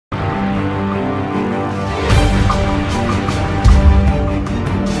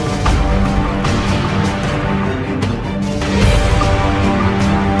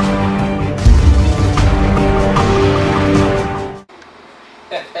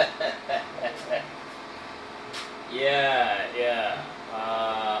Yeah.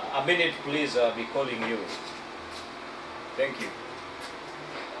 A minute, please. I'll be calling you. Thank you.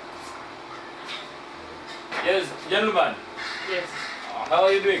 Yes, gentlemen. Yes. How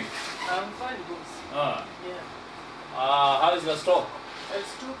are you doing? I'm fine, boss. Yeah. How is the stock? The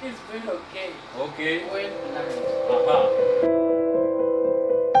stock is very okay. Okay. Well planned.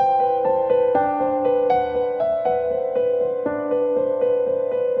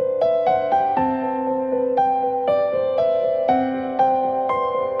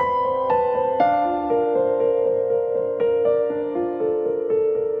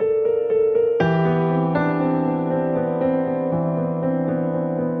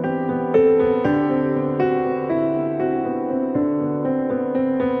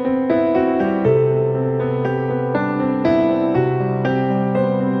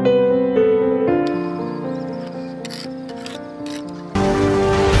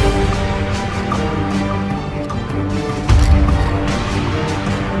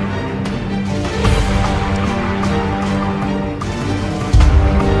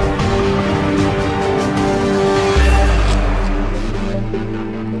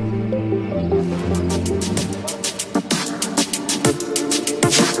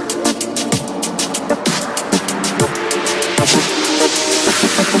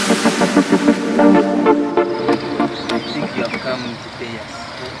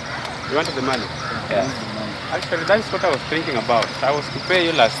 You wanted the money? Yeah. Actually, that's what I was thinking about. I was to pay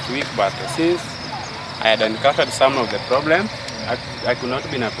you last week, but since I had encountered some of the problems, I could not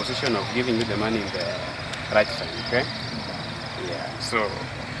be in a position of giving you the money in the right time, okay? Yeah, so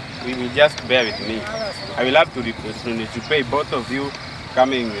we will just bear with me. I will have to pay both of you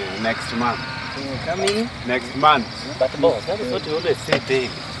coming next month. Coming? Next month. But boss, that is what you always say daily.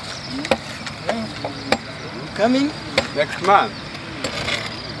 Coming? Next month.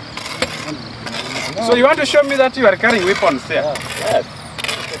 So you want to show me that you are carrying weapons there? Yes.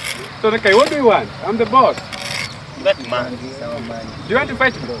 So okay, what do you want? I'm the boss. That man is our man. Do you want to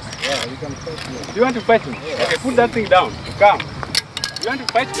fight me? Yeah, we can fight him. Do you want to fight me? Yeah. Okay, put that thing down. Come. You want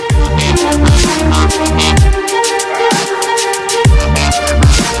to fight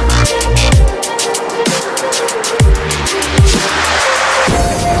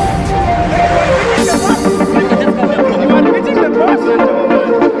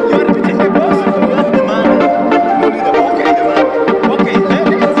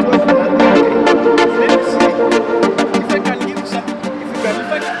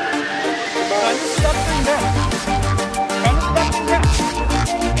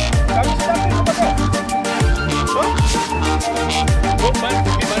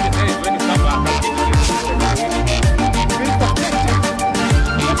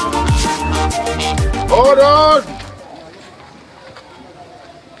Hold on!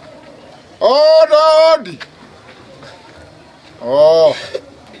 Hold on! Oh,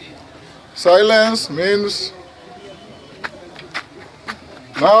 silence means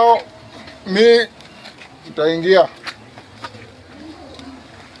now me itaingia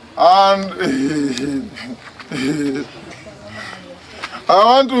and I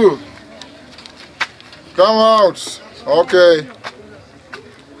want to come out. Okay.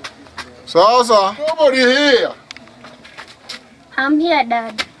 Sasa, nobody here. I'm here,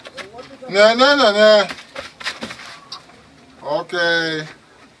 Dad. No. Okay.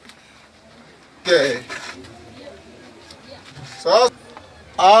 Sasa,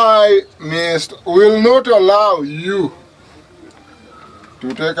 I will not allow you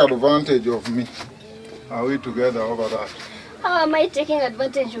to take advantage of me. Are we together over that? How am I taking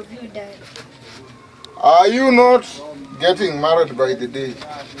advantage of you, Dad? Are you not getting married by the day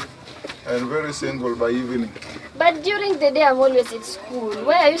and very single by evening? But during the day, I'm always at school.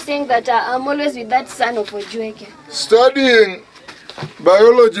 Why are you saying that I'm always with that son of Ojueke? Studying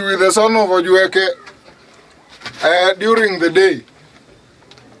biology with the son of Ojueke during the day.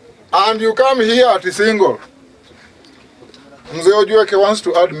 And you come here at single. Mzee Ojueke wants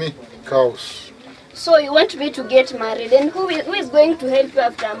to add me cows. So you want me to get married, and who is going to help you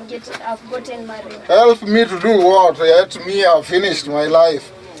after I've gotten married? Help me to do what? Let me have finished my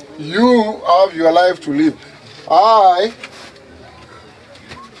life. You have your life to live. I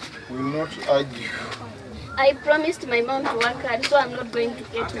will not argue. I promised my mom to work hard, so I'm not going to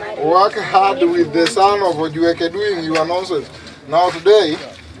get married. Work hard with the son of Ojueke doing your nonsense. Now today,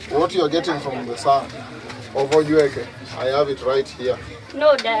 what you are getting from the son of Ojueke, I have it right here.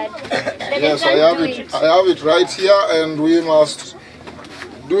 No, Dad. Yes, I have it right here, and we must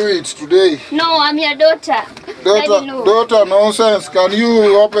do it today. No, I'm your daughter. Daughter nonsense. Can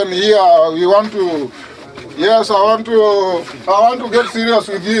you open here? We want to Yes, I want to get serious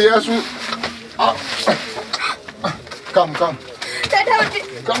with you. Yes, come. Come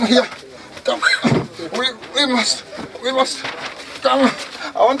here. Come. We must. Come.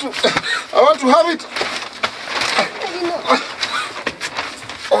 I want to have it.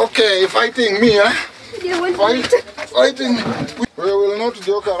 Okay, fighting me, eh? Fighting. We will not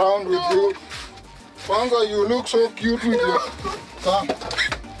joke around with you. Kwanza, you look so cute with your... Come.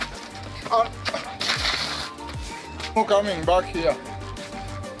 Coming back here.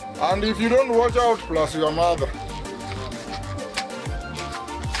 And if you don't watch out, plus your mother.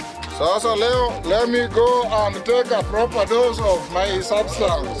 Sasa leo, let me go and take a proper dose of my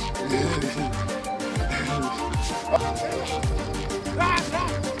substance.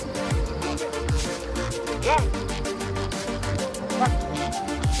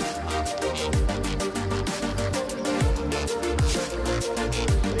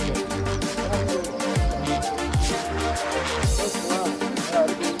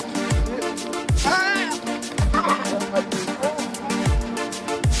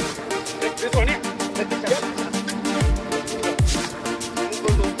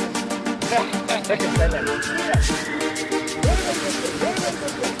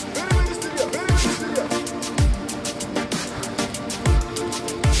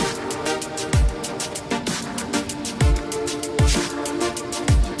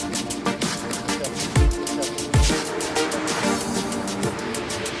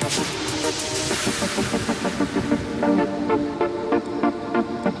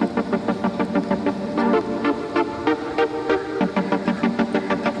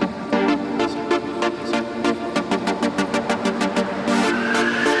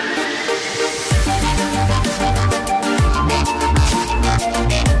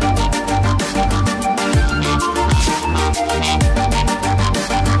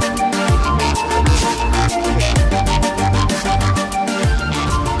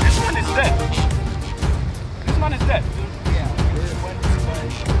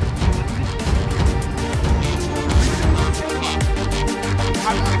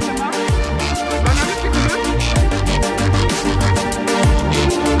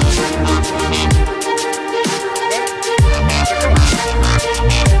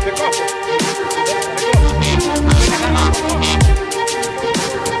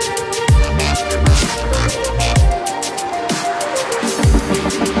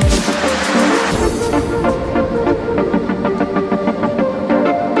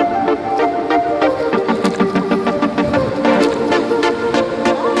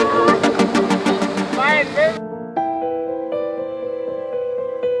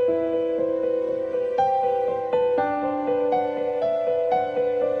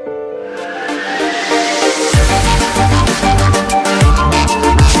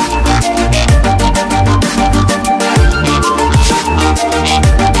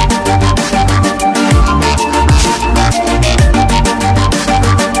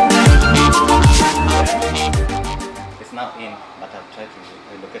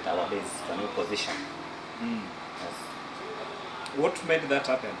 What made that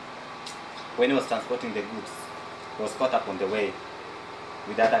happen? When he was transporting the goods, he was caught up on the way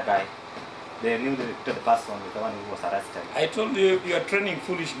with the other guy. They knew the person with the one who was arrested. I told you, you are training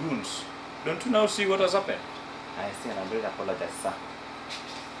foolish goons. Don't you now see what has happened? I see, and I really apologize, sir.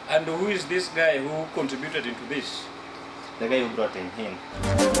 And who is this guy who contributed into this? The guy who brought him in.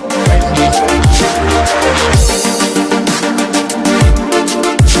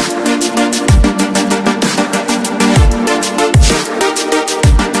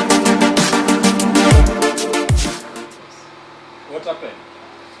 What happened?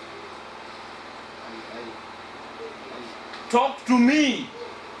 Talk to me!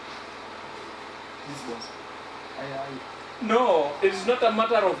 This boss. No, it is not a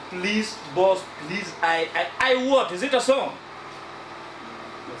matter of please, boss, please, I what? Is it a song?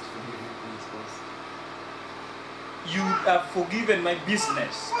 Just forgive me, please, boss. You have forgiven my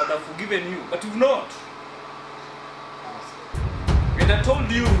business, and I've forgiven you, but you've not. And I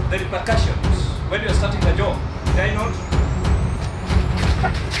told you the repercussions when you're starting the job. Did I not?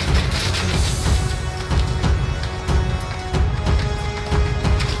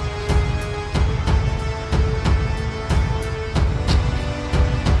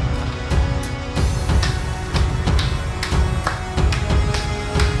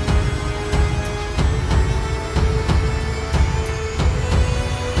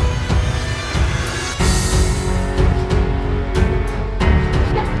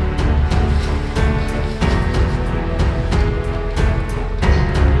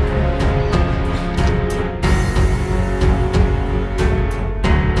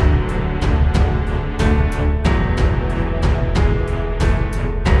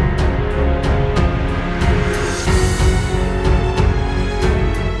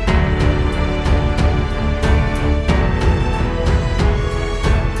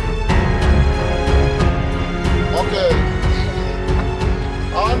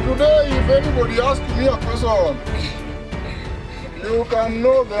 And today, if anybody asks me a question, you can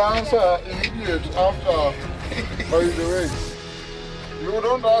know the answer immediate after, by the way. You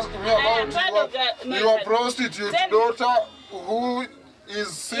don't ask me about your prostitute daughter who is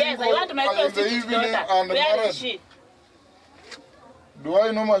single Yes, I want my in the prostitute evening daughter. and Where married. is she? Do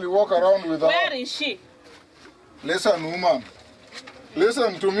I normally walk around with her? Where is she? Listen, woman.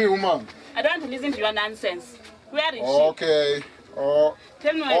 Listen to me, woman. I don't want to listen to your nonsense. Where is Okay. Or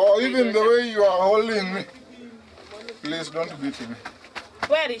Tell me even the way you are holding me. Please don't beat me.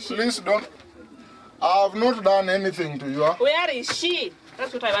 Where is she? Please don't. I have not done anything to you. Huh? Where is she?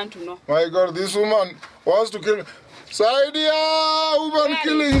 That's what I want to know. My God, this woman wants to kill me. Saidia, woman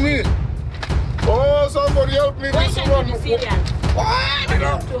killing me. Oh, somebody help me. Why This can't woman. you be serious? What?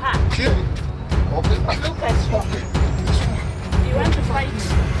 Talk to her. Kill. Okay. Look at you. Okay. You want to fight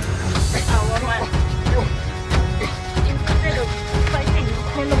a woman instead of fighting your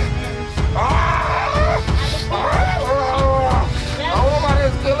fellow men. A woman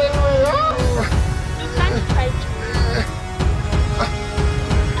is killing me. You can't fight me.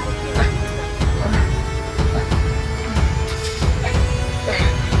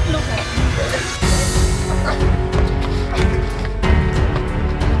 Look at me.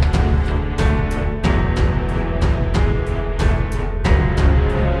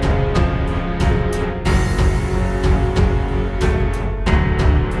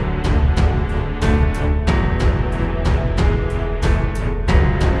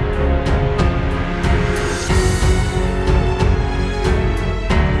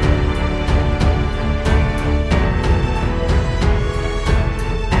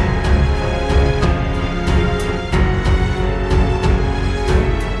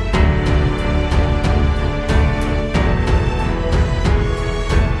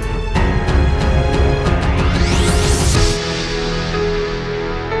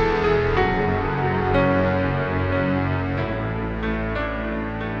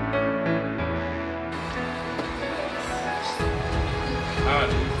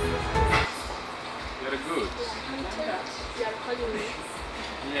 You're good. You are calling me.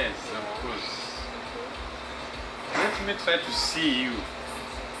 Yes, of course. Let me try to see you.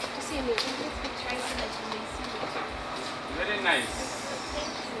 To see me. Let me try so that you may see me. Very nice. Thank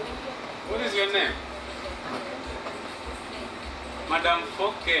you. What is your name? Madame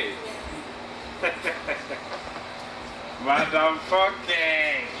Fouquet. Madame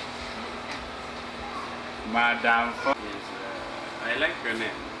Fouquet. Madame Fouquet. Yes, I like your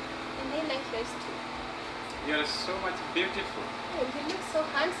name. And I like yours too. You are so much beautiful. Oh, you look so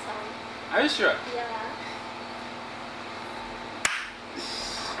handsome. Are you sure? Yeah.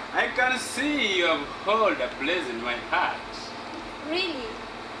 I can see you have held a place in my heart. Really?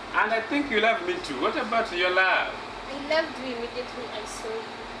 And I think you love me too. What about your love? I loved you immediately I saw you.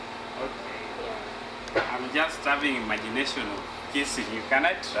 Okay. Yeah. I'm just having imagination of kissing you. Can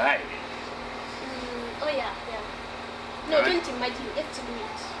I try? Oh yeah, yeah. No, Can I- don't imagine. Let's do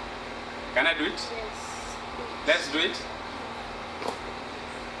it. Can I do it? Yes. Let's do it.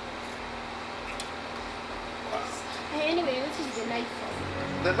 Anyway, what is the knife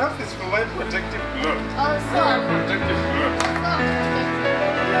for? The knife is for my protective cloth. Also, Protective cloth. also,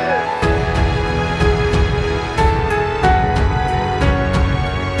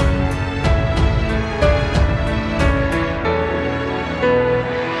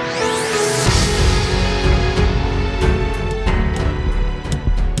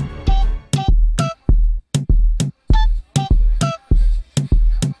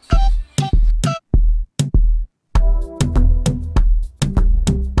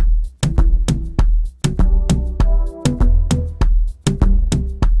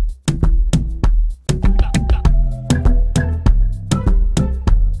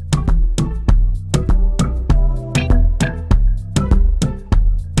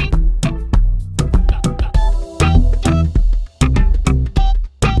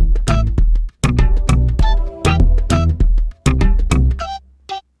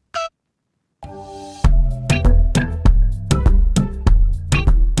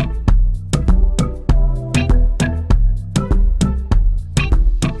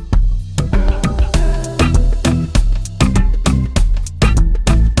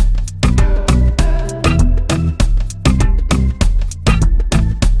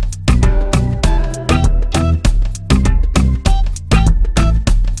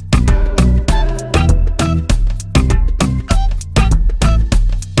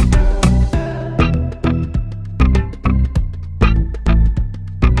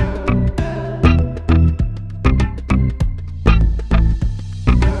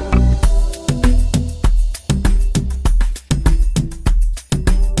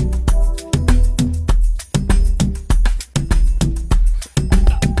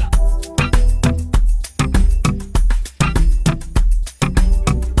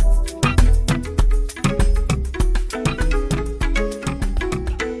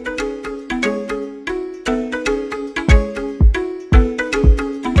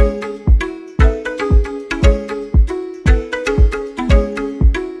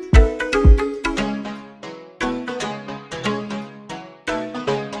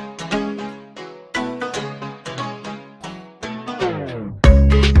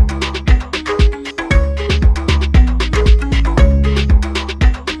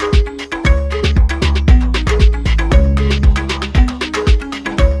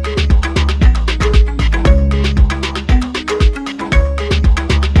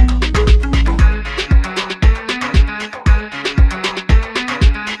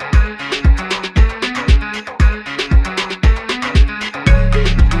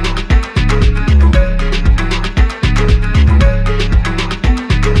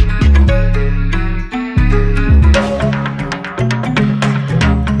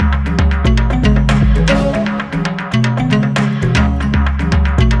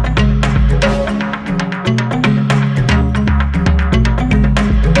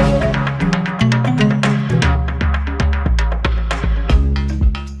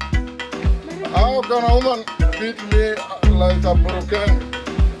 Kaburukenge.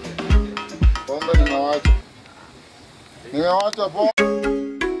 Pombe nimewacha. Nimewacha pombe.